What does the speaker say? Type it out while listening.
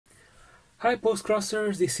Hi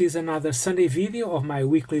Postcrossers, this is another Sunday video of my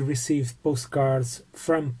weekly received postcards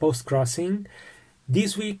from Postcrossing.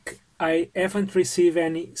 This week I haven't received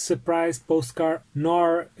any surprise postcard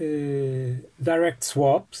nor direct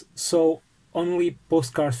swaps, so only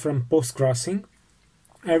postcards from Postcrossing.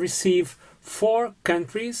 I received 4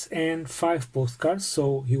 countries and 5 postcards,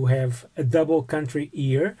 so you have a double country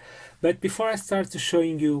here. But before I start to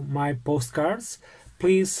showing you my postcards,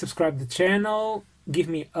 please subscribe to the channel, give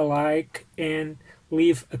me a like and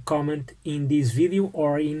leave a comment in this video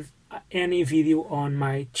or in any video on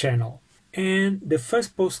my channel. And the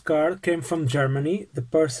first postcard came from Germany. The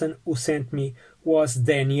person who sent me was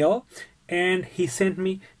Daniel, and he sent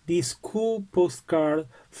me this cool postcard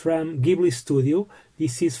from Ghibli Studio.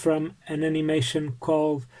 This is from an animation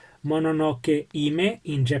called Mononoke Hime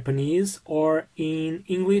in Japanese, or in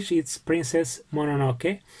English it's Princess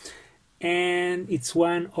Mononoke, and it's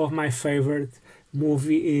one of my favorite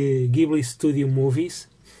Ghibli Studio movies.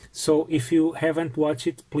 So if you haven't watched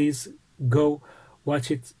it, please go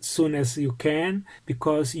watch it soon as you can,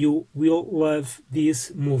 because you will love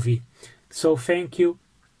this movie. So thank you,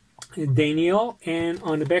 Daniel. And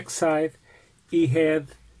on the back side he had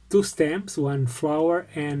 2 stamps, one flower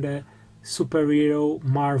and a superhero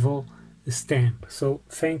Marvel stamp. So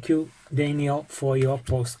thank you, Daniel, for your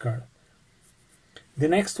postcard. The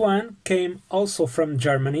next one came also from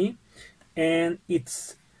Germany, and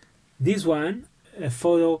it's this one, a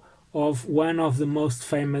photo of one of the most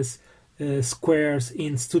famous squares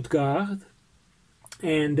in Stuttgart,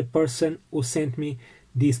 and the person who sent me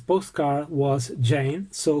this postcard was Jane.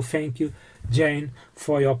 So thank you, Jane,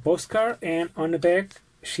 for your postcard. And on the back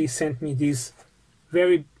she sent me this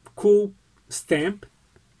very cool stamp,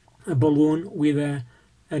 a balloon with an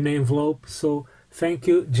envelope. So thank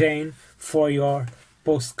you, Jane, for your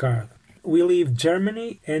postcard. We leave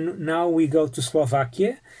Germany and now we go to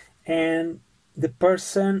Slovakia, and the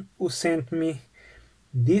person who sent me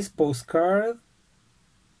this postcard,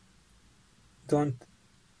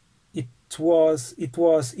 it was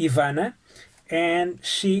Ivana, and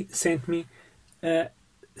she sent me a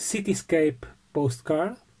cityscape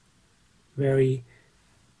postcard.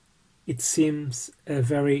 It seems a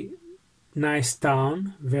very nice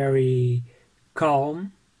town, very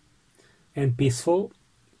calm and peaceful.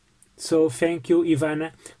 So thank you,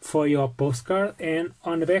 Ivana, for your postcard. And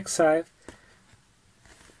on the back side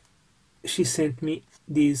she sent me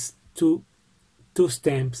these two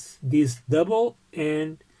stamps, this double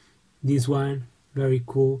and this one, very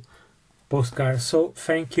cool postcard. So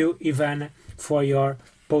thank you, Ivana, for your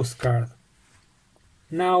postcard.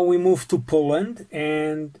 Now we move to Poland,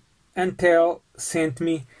 and Antel sent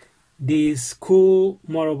me this cool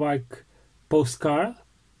motorbike postcard,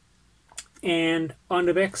 and on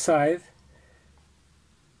the back side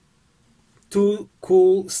 2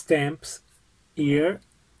 cool stamps here,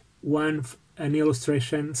 one an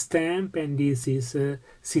illustration stamp and this is a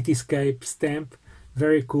cityscape stamp.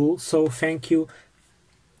 Very cool. So thank you,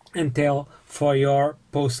 Antel, for your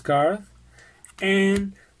postcard.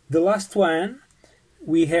 And the last one,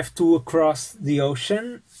 we have to cross the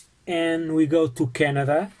ocean and we go to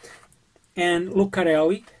Canada, and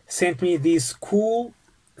Lucarelli sent me this cool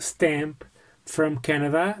stamp from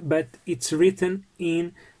Canada, but it's written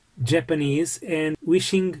in Japanese and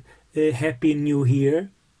wishing a happy new year.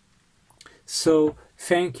 So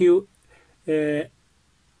thank you,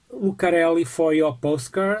 Lucarelli, for your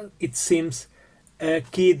postcard. It seems a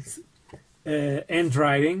kid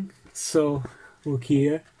handwriting, so look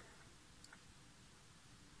here.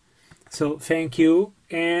 So thank you.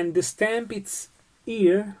 And the stamp, it's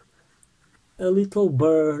here, a little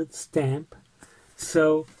bird stamp.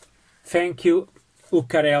 So thank you,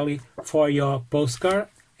 Lucarelli, for your postcard.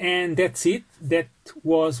 And that's it. That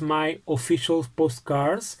was my official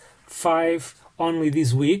postcards, 5 only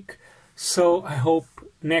this week. So I hope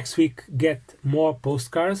next week get more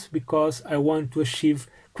postcards, because I want to achieve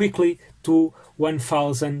quickly to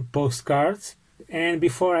 1000 postcards. And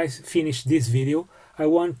before I finish this video, I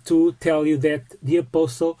want to tell you that the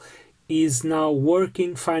Postal is now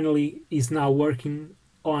working, finally is now working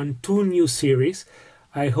on 2 new series.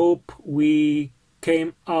 I hope we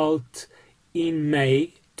came out in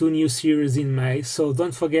May, 2 new series in May. So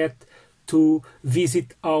don't forget to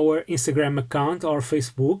visit our Instagram account or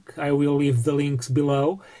Facebook. I will leave the links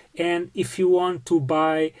below. And if you want to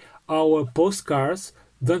buy our postcards,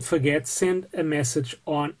 don't forget, send a message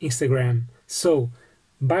on Instagram. So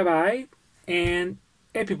bye bye and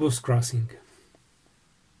happy postcrossing.